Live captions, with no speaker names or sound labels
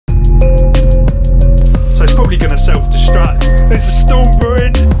There's a storm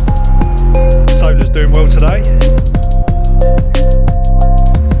brewing. Solar's doing well today.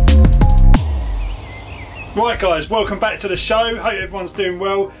 Right guys, welcome back to the show. Hope everyone's doing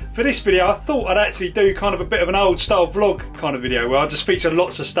well. For this video I thought I'd actually do kind of a bit of an old style vlog kind of video where I just feature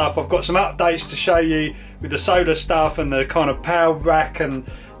lots of stuff. I've got some updates to show you with the solar stuff and the kind of power rack and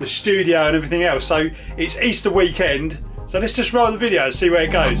the studio and everything else. So it's Easter weekend, so let's just roll the video and see where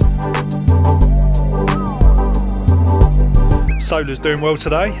it goes. Solar's doing well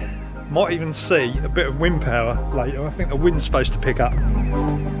today. Might even see a bit of wind power later. I think the wind's supposed to pick up.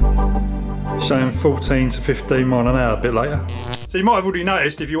 Showing 14 to 15 mile an hour a bit later. So you might have already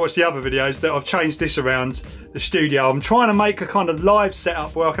noticed if you watch the other videos that I've changed this around the studio. I'm trying to make a kind of live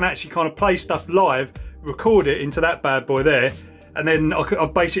setup where I can actually kind of play stuff live, record it into that bad boy there, and then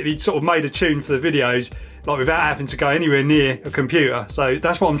I've basically sort of made a tune for the videos like without having to go anywhere near a computer. So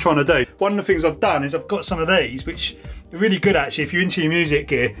that's what I'm trying to do. One of the things I've done is I've got some of these which are really good actually if you're into your music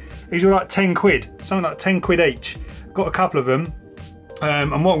gear. These are like 10 quid, something like 10 quid each. Got a couple of them.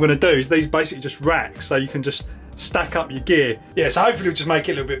 And what I'm going to do is these basically just racks so you can just stack up your gear. Yeah, so hopefully we'll just make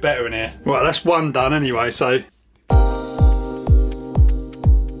it a little bit better in here. Right, that's one done anyway, so.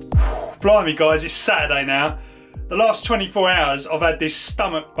 Blimey guys, it's Saturday now. The last 24 hours I've had this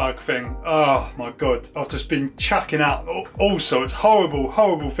stomach bug thing. Oh my God, I've just been chucking up all sorts. Horrible,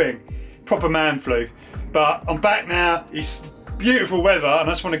 horrible thing. Proper man flu. But I'm back now. It's beautiful weather and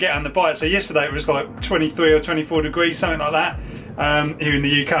I just want to get on the bike. So yesterday it was like 23 or 24 degrees, something like that, here in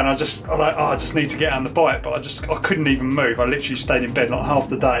the UK, and I just need to get on the bike, but I couldn't even move. I literally stayed in bed like half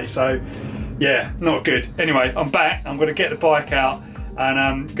the day. So yeah, not good. Anyway, I'm back. I'm going to get the bike out and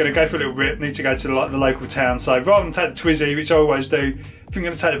I'm going to go for a little rip. Need to go to the local town. So rather than take the Twizy, which I always do, I think I'm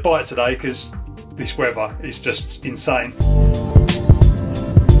going to take the bike today because this weather is just insane.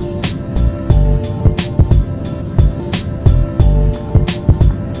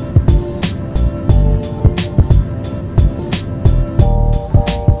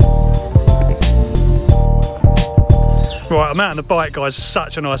 Right, I'm out on the bike guys, it's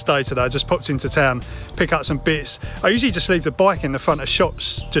such a nice day today. I just popped into town, pick up some bits. I usually just leave the bike in the front of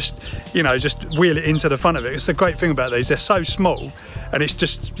shops, just wheel it into the front of it. It's the great thing about these, they're so small and it's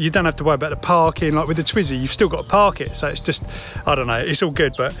just, you don't have to worry about the parking. Like with the Twizy, you've still got to park it. So it's just, I don't know, it's all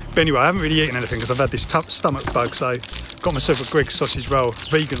good. But anyway, I haven't really eaten anything because I've had this stomach bug. So got myself a Greggs sausage roll,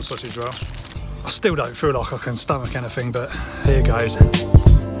 vegan sausage roll. I still don't feel like I can stomach anything, but here goes.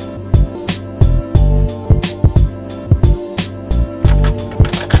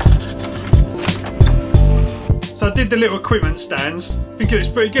 So I did the little equipment stands. I think it was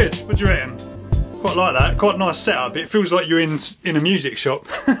pretty good. What do you reckon? Quite like that. Quite a nice setup. It feels like you're in a music shop.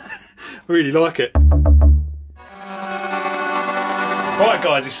 I really like it. Right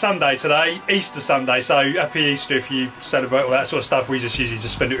guys, it's Sunday today, Easter Sunday. So happy Easter if you celebrate all that sort of stuff. We just usually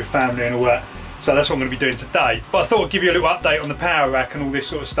just spend it with family and all that. So that's what I'm going to be doing today. But I thought I'd give you a little update on the power rack and all this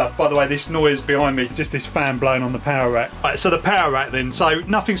sort of stuff. By the way, this noise behind me, just this fan blowing on the power rack. Right, so the power rack then. So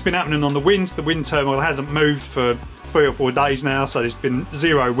nothing's been happening on the wind. The wind terminal hasn't moved for 3 or 4 days now, so there's been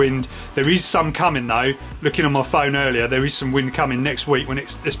zero wind. There is some coming though. Looking on my phone earlier, there is some wind coming next week when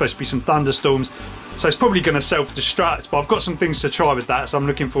there's supposed to be some thunderstorms. So it's probably going to self-destruct, but I've got some things to try with that, so I'm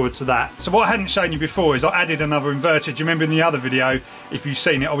looking forward to that. So what I hadn't shown you before is I added another inverter. Do you remember in the other video, if you've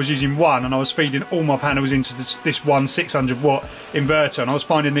seen it, I was using one and I was feeding all my panels into this one 600 watt inverter, and I was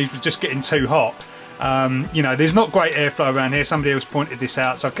finding these were just getting too hot. You know, there's not great airflow around here. Somebody else pointed this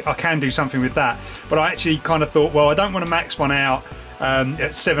out, so I can do something with that. But I actually kind of thought, well, I don't want to max one out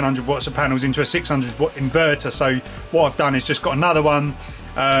at 700 watts of panels into a 600 watt inverter. So what I've done is just got another one,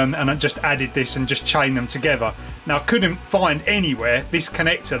 and I just added this and just chained them together. Now I couldn't find anywhere this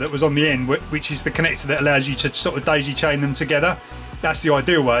connector that was on the end, which is the connector that allows you to sort of daisy chain them together. That's the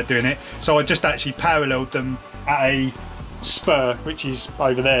ideal way of doing it. So I just actually paralleled them at a spur, which is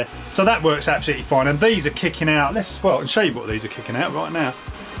over there. So that works absolutely fine. And these are kicking out, I'll show you what these are kicking out right now.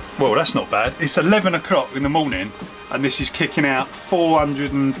 Well, that's not bad. It's 11 o'clock in the morning and this is kicking out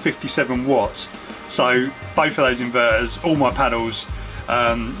 457 watts. So both of those inverters, all my panels,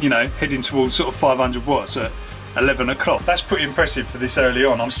 you know, heading towards sort of 500 watts at 11 o'clock. That's pretty impressive for this early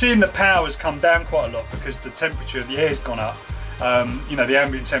on. I'm seeing the power's come down quite a lot because the temperature of the air's gone up. You know, the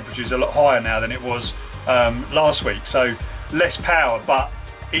ambient temperature is a lot higher now than it was last week, so less power, but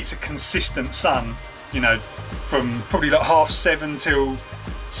it's a consistent sun, you know, from probably like 7:30 till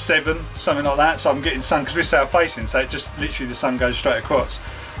 7, something like that. So I'm getting sun because we're south facing, so it just literally the sun goes straight across.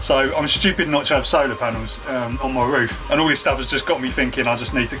 So I'm stupid not to have solar panels on my roof, and all this stuff has just got me thinking I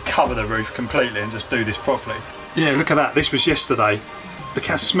just need to cover the roof completely and just do this properly. Yeah, look at that. This was yesterday. Look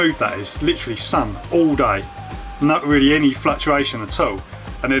how smooth that is. Literally sun all day. not really any fluctuation at all.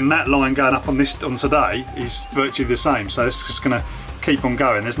 And then that line going up on today is virtually the same, so it's just going to keep on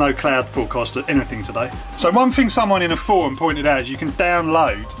going. There's no cloud forecast or anything today. So one thing someone in a forum pointed out is you can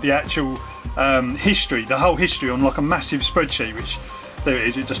download the actual history, the whole history on like a massive spreadsheet, which there it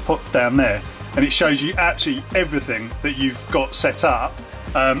is, it just popped down there, and it shows you absolutely everything that you've got set up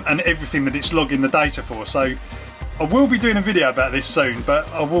and everything that it's logging the data for. So I will be doing a video about this soon, but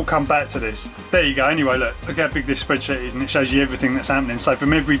I will come back to this. There you go. Anyway, look how big this spreadsheet is, and it shows you everything that's happening. So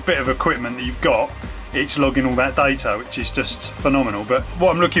from every bit of equipment that you've got, it's logging all that data, which is just phenomenal. But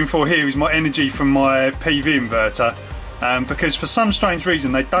what I'm looking for here is my energy from my PV inverter, because for some strange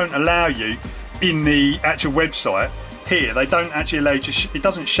reason they don't allow you in the actual website here. They don't actually allow you to, it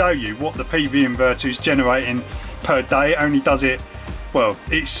doesn't show you what the PV inverter is generating per day. It only does it, well,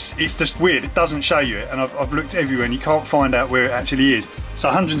 it's just weird. It doesn't show you it, and I've looked everywhere and you can't find out where it actually is. So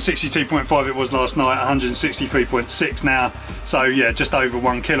 162.5 it was last night, 163.6 now. So yeah, just over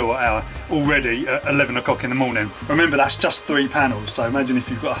 1 kilowatt hour already at 11 o'clock in the morning. Remember, that's just 3 panels, so imagine if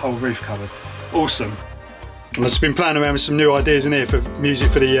you've got a whole roof covered. Awesome. And I've just been playing around with some new ideas in here for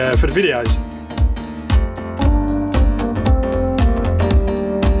music for the videos.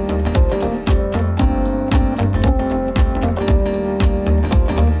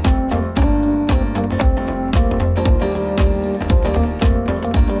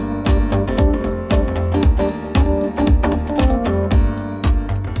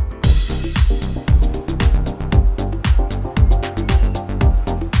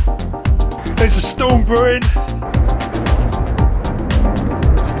 There's a storm brewing.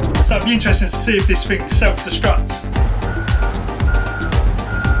 So it'd be interesting to see if this thing self-destructs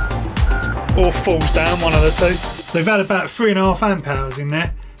or falls down, one of the two. So we've had about 3.5 amp hours in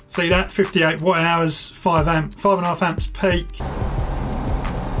there. See that, 58 watt hours, 5.5 amps peak.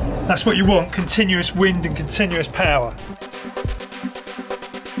 That's what you want, continuous wind and continuous power.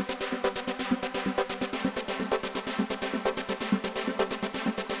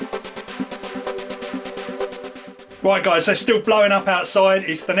 Right guys, so still blowing up outside.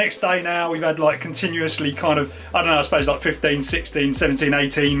 It's the next day now. We've had like continuously kind of, I don't know, I suppose like 15, 16, 17,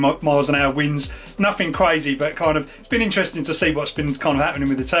 18 miles an hour winds. Nothing crazy, but kind of, it's been interesting to see what's been kind of happening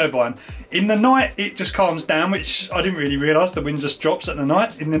with the turbine. In the night, it just calms down, which I didn't really realise. The wind just drops at the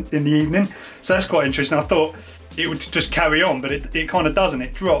night, in the evening. So that's quite interesting. I thought it would just carry on, but it kind of doesn't,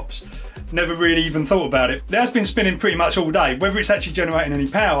 it drops. Never really even thought about it. It has been spinning pretty much all day. Whether it's actually generating any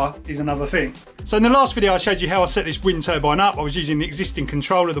power is another thing. So in the last video I showed you how I set this wind turbine up. I was using the existing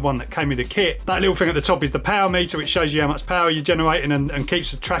controller, the one that came with the kit. That little thing at the top is the power meter, which shows you how much power you're generating and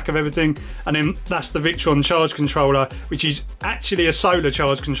keeps a track of everything. And then that's the Victron charge controller, which is actually a solar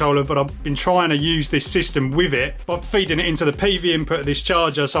charge controller, but I've been trying to use this system with it by feeding it into the PV input of this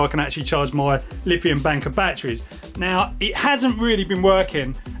charger so I can actually charge my lithium bank of batteries. Now, it hasn't really been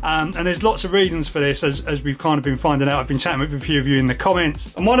working, and there's lots of reasons for this, as we've kind of been finding out. I've been chatting with a few of you in the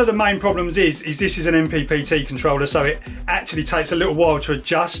comments, and one of the main problems is this is an MPPT controller, so it actually takes a little while to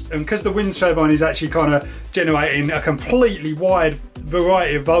adjust, and because the wind turbine is actually kind of generating a completely wide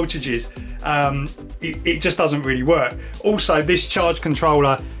variety of voltages, it just doesn't really work. Also, this charge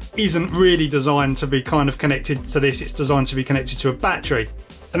controller isn't really designed to be kind of connected to this. It's designed to be connected to a battery.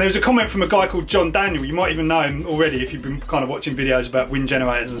 And there was a comment from a guy called John Daniel. You might even know him already if you've been kind of watching videos about wind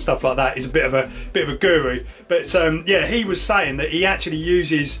generators and stuff like that. He's a bit of a guru. But yeah, he was saying that he actually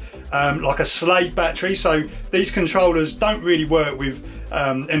uses like a slave battery. So these controllers don't really work with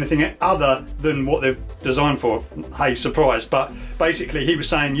anything other than what they're designed for. Hey, surprise! But basically, he was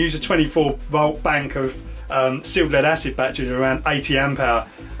saying use a 24-volt bank of sealed lead acid batteries around 80 amp hour,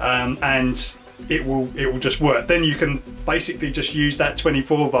 and it will just work. Then you can basically just use that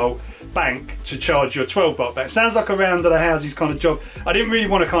 24-volt bank to charge your 12-volt bank. Sounds like a round of the houses kind of job. I didn't really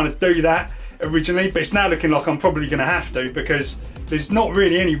want to kind of do that originally, but it's now looking like I'm probably going to have to, because there's not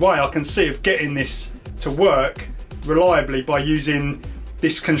really any way I can see of getting this to work reliably by using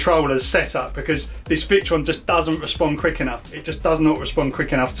this controller's setup, because this Victron just doesn't respond quick enough. It just does not respond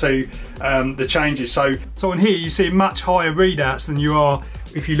quick enough to the changes. So on here you see much higher readouts than you are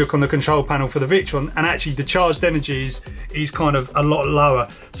if you look on the control panel for the Victron, and actually the charged energy is kind of a lot lower.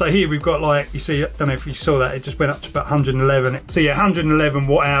 So here we've got, like, you see, I don't know if you saw that, it just went up to about 111. So yeah, 111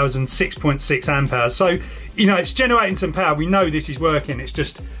 watt hours and 6.6 amp hours. So, you know, it's generating some power. We know this is working. It's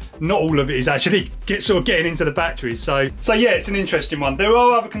just not all of it is actually getting into the batteries. So yeah, it's an interesting one. There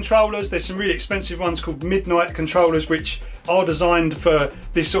are other controllers. There's some really expensive ones called Midnight controllers, which are designed for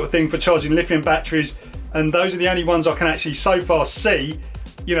this sort of thing, for charging lithium batteries. And those are the only ones I can actually so far see,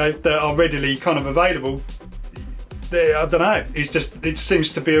 you know, that are readily kind of available. I don't know, it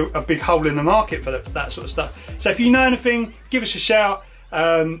seems to be a big hole in the market for that sort of stuff. So if you know anything, give us a shout. You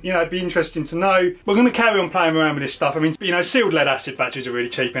know, it'd be interesting to know. We're going to carry on playing around with this stuff. I mean, you know, sealed lead acid batteries are really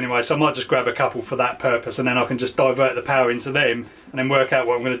cheap anyway, so I might just grab a couple for that purpose, and then I can just divert the power into them and then work out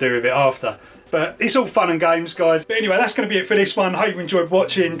what I'm going to do with it after. But it's all fun and games, guys. But anyway, that's going to be it for this one. Hope you enjoyed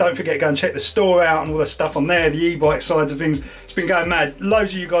watching. Don't forget to go and check the store out and all the stuff on there, the e-bike sides of things. It's been going mad.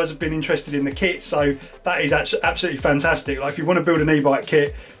 Loads of you guys have been interested in the kit, so that is absolutely fantastic. Like, if you want to build an e-bike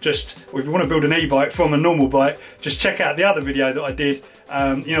kit, if you want to build an e-bike from a normal bike, just check out the other video that I did.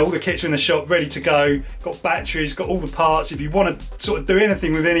 You know, all the kits are in the shop, ready to go. Got batteries, got all the parts. If you want to sort of do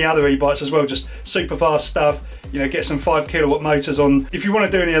anything with any other e-bikes as well, just super fast stuff. You know, get some 5 kilowatt motors on. If you want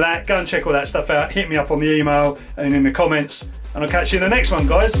to do any of that, go and check all that stuff out. Hit me up on the email and in the comments, and I'll catch you in the next one,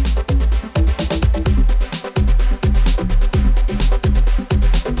 guys.